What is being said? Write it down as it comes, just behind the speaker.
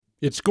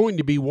It's going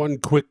to be one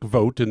quick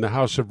vote in the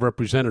House of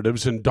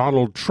Representatives, and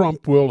Donald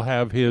Trump will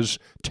have his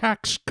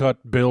tax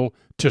cut bill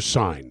to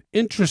sign.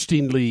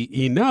 Interestingly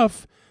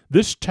enough,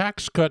 this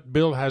tax cut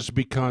bill has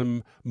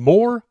become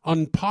more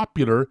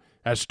unpopular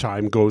as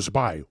time goes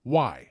by.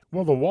 Why?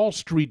 Well, the Wall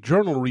Street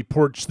Journal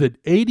reports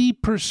that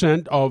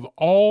 80% of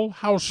all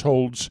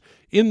households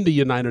in the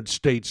United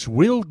States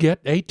will get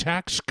a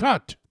tax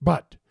cut.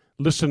 But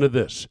listen to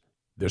this.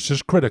 This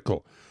is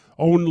critical.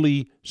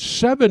 Only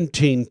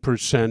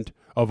 17%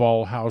 of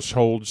all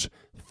households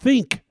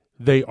think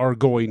they are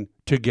going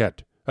to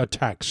get a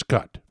tax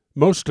cut.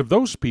 Most of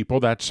those people,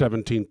 that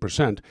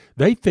 17%,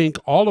 they think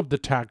all of the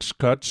tax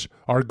cuts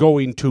are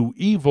going to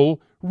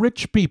evil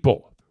rich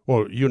people.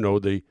 Well, you know,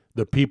 the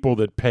people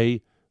that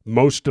pay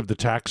most of the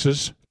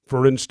taxes.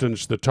 For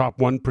instance, the top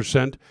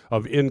 1%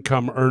 of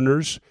income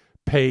earners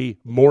pay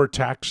more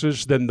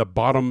taxes than the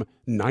bottom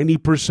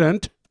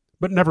 90%.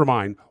 But never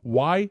mind,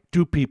 why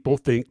do people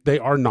think they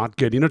are not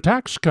getting a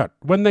tax cut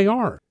when they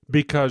are?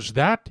 Because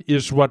that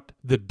is what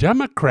the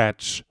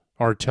Democrats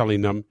are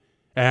telling them,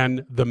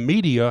 and the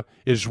media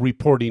is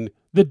reporting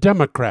the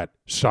Democrat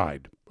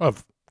side.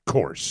 Of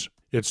course,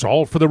 it's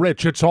all for the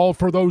rich. It's all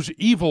for those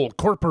evil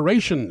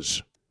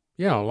corporations.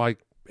 Yeah, like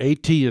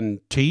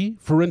AT&T,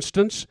 for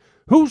instance.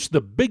 Who's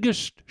the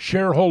biggest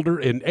shareholder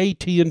in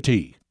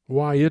AT&T?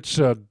 Why, it's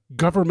a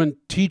government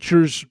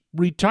teacher's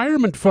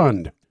retirement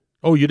fund.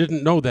 Oh, you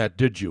didn't know that,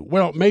 did you?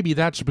 Well, maybe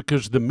that's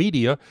because the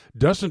media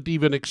doesn't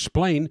even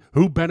explain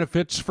who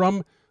benefits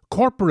from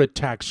corporate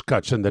tax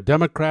cuts. And the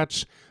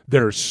Democrats,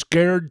 they're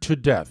scared to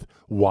death.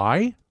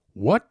 Why?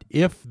 What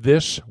if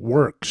this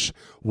works?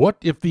 What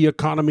if the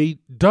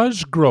economy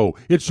does grow?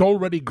 It's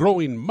already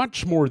growing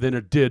much more than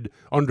it did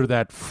under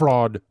that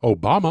fraud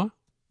Obama.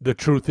 The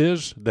truth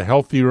is, the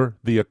healthier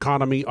the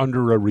economy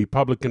under a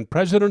Republican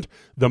president,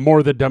 the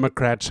more the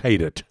Democrats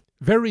hate it.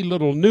 Very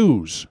little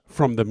news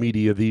from the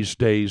media these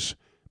days,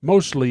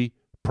 mostly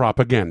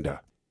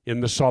propaganda.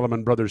 In the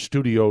Solomon Brothers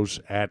Studios,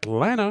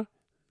 Atlanta,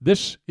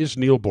 this is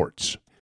Neil Bortz.